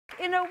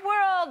in a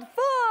world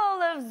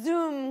full of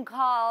Zoom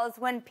calls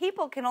when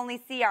people can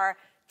only see our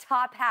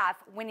top half,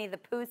 Winnie the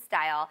Pooh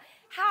style,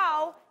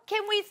 how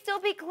can we still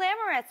be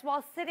glamorous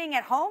while sitting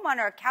at home on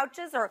our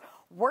couches or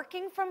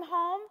working from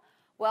home?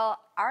 Well,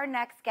 our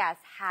next guest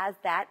has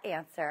that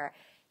answer.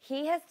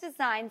 He has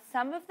designed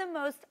some of the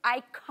most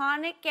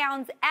iconic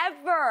gowns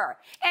ever.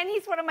 And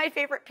he's one of my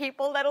favorite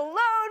people, let alone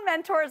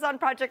mentors on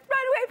Project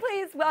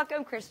Runway. Please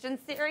welcome Christian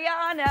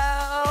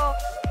Siriano.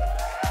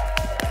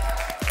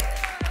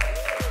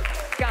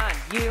 God,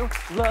 you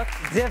look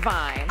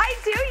divine. I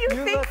do?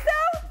 You think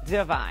so?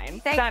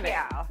 Divine. Thank Stunning.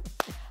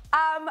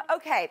 you.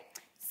 Okay,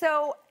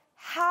 so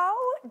how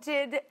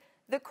did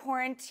the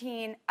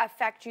quarantine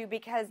affect you?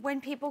 Because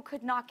when people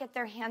could not get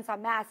their hands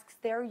on masks,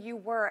 there you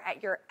were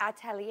at your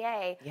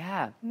atelier,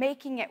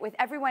 making it with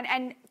everyone.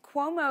 And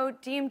Cuomo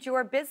deemed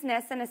your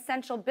business an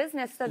essential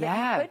business so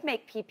that you could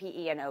make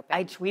PPE and open.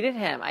 I tweeted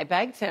him. I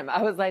begged him.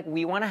 I was like,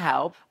 we want to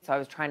help. So I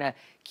was trying to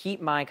keep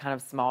my kind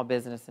of small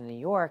business in New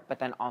York, but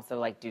then also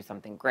like do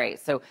something great.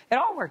 So it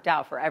all worked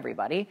out for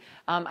everybody.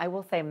 I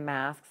will say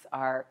masks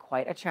are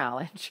quite a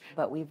challenge,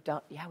 but we've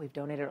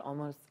donated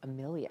almost 1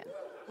 million.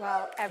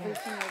 Well,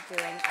 everything you're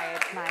doing, I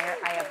admire,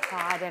 I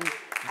applaud, and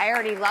I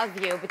already love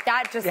you, but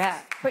that just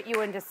put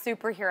you into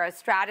superhero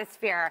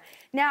stratosphere.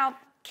 Now,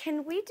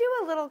 can we do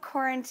a little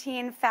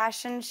quarantine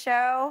fashion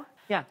show?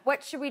 Yeah.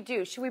 What should we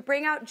do? Should we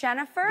bring out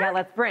Jennifer? Yeah,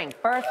 let's bring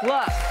first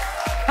look.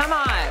 Come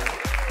on.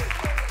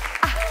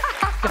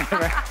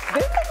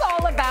 This is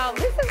all about,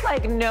 this is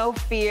like no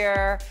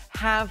fear,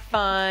 have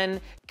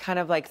fun, kind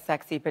of like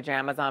sexy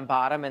pajamas on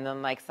bottom and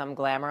then like some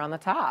glamour on the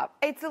top.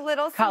 It's a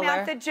little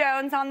Samantha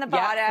Jones on the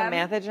bottom. Yeah,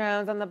 Samantha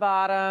Jones on the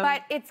bottom.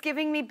 But it's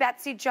giving me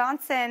Betsy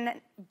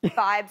Johnson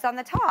vibes on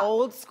the top.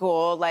 Old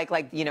school, like,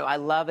 you know, I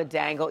love a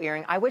dangle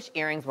earring. I wish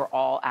earrings were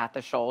all at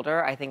the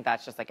shoulder. I think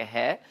that's just like a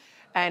hit.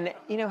 And,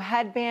 you know,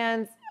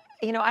 headbands,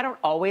 you know, I don't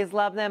always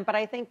love them, but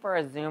I think for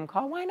a Zoom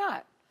call, why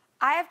not?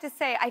 I have to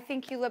say, I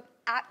think you look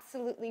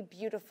absolutely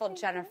beautiful,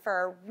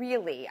 Jennifer,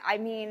 really. I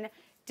mean,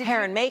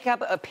 hair and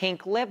makeup, a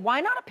pink lip.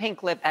 Why not a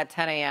pink lip at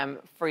 10 a.m.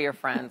 for your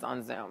friends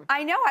on Zoom?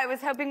 I know. I was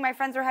hoping my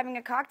friends were having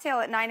a cocktail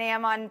at 9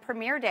 a.m. on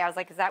premiere day. I was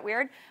like, is that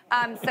weird?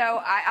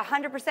 So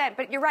 100%.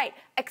 But you're right.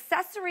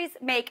 Accessories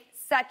make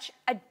such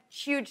a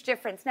huge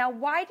difference. Now,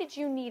 why did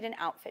you need an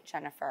outfit,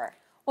 Jennifer?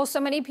 Well,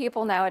 so many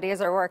people nowadays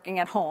are working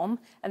at home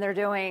and they're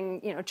doing,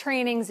 you know,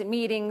 trainings and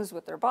meetings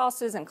with their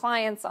bosses and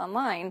clients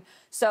online.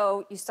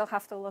 So you still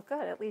have to look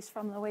good, at least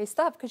from the waist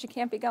up, because you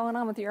can't be going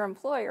on with your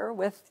employer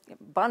with a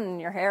bun in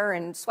your hair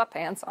and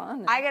sweatpants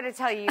on. I got to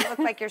tell you, you look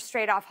like you're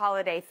straight off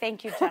holiday.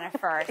 Thank you,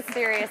 Jennifer.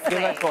 Seriously.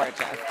 You look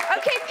gorgeous.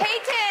 Okay,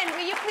 Peyton,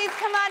 will you please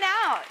come on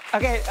out?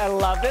 Okay, I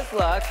love this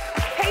look.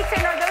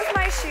 Peyton, are those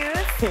my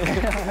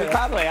shoes? They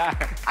probably are.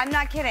 I'm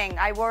not kidding.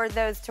 I wore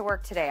those to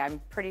work today,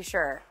 I'm pretty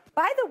sure.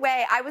 By the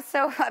way, I was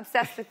so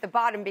obsessed with the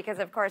bottom because,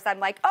 of course,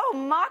 I'm like, oh,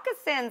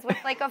 moccasins with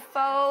like a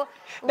faux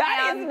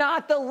That lamb. is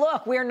not the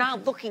look. We're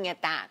not looking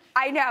at that.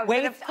 I know,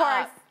 but of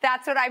course, up.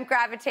 That's what I'm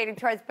gravitating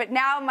towards. But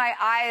now my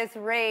eye is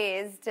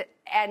raised,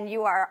 and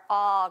you are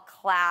all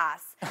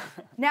class.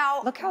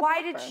 Now,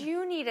 why did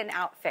you need an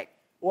outfit?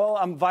 Well,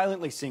 I'm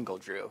violently single,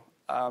 Drew.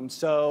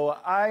 So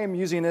I am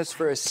using this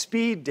for a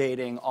speed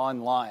dating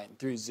online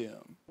through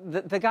Zoom.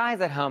 The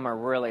guys at home are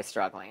really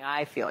struggling.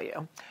 I feel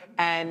you.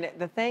 And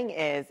the thing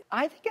is,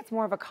 I think it's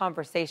more of a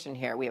conversation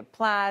here. We have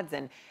plaids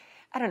and,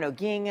 I don't know,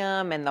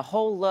 gingham and the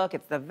whole look.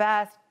 It's the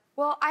vest.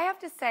 Well, I have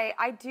to say,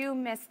 I do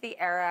miss the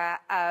era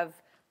of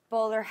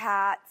bowler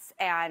hats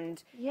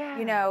and,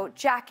 you know,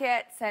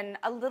 jackets and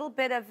a little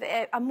bit of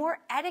a more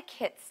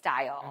etiquette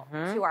style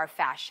to our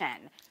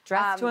fashion.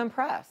 Dress to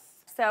impress.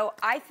 So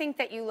I think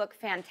that you look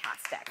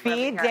fantastic.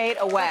 Speed date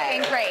away.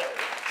 Looking great.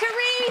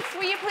 Therese,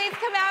 will you please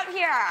come out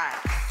here?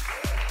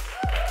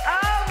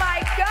 Oh,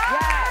 my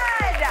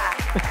God.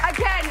 Yes.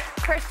 Again,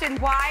 Christian,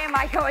 why am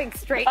I going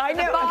straight to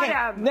the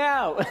bottom? Okay.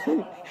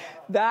 No.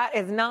 That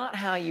is not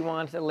how you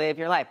want to live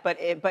your life. But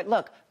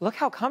look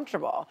how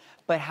comfortable,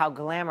 but how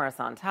glamorous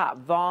on top.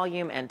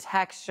 Volume and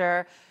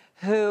texture,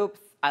 hoops.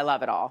 I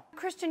love it all.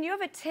 Christian, you have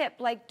a tip,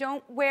 like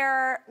don't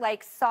wear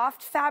like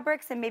soft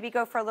fabrics and maybe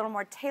go for a little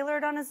more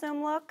tailored on a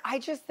Zoom look? I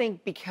just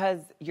think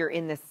because you're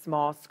in this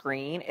small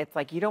screen, it's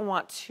like you don't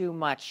want too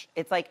much.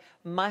 It's like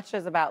much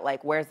is about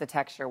like where's the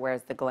texture,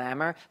 where's the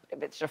glamour. But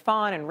if it's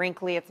chiffon and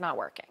wrinkly, it's not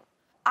working.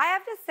 I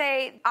have to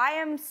say, I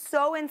am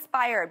so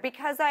inspired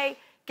because I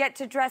get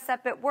to dress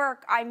up at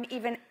work. I'm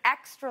even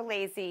extra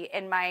lazy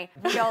in my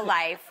real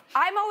life.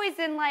 I'm always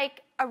in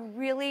like a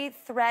really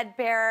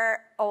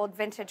threadbare old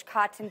vintage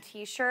cotton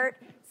t-shirt.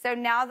 So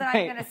now that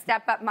I'm gonna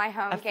step up my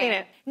home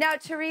game. Now,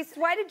 Therese,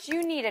 why did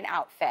you need an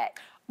outfit?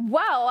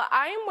 Well,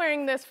 I'm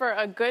wearing this for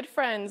a good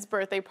friend's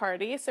birthday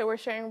party. So we're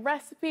sharing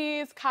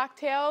recipes,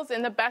 cocktails,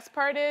 and the best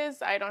part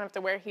is I don't have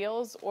to wear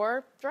heels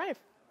or drive.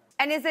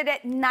 And is it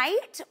at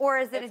night or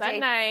is it it's a day? At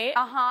night.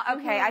 Uh-huh,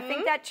 okay. I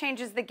think that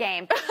changes the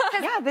game.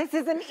 Yeah, this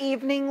is an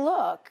evening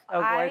look.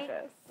 Oh,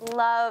 gorgeous. I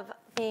love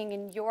being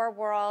in your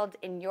world,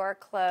 in your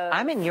clothes.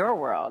 I'm in your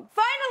world.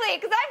 Finally,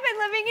 because I've been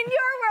living in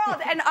your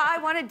world, and I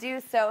want to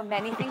do so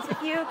many things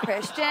with you,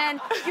 Christian.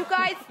 You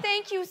guys,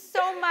 thank you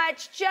so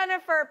much.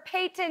 Jennifer,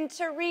 Peyton,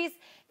 Therese,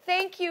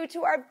 thank you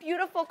to our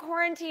beautiful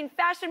quarantine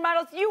fashion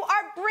models. You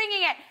are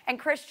bringing it. And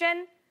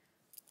Christian,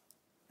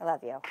 I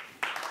love you.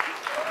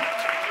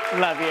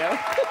 Love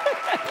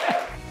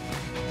you.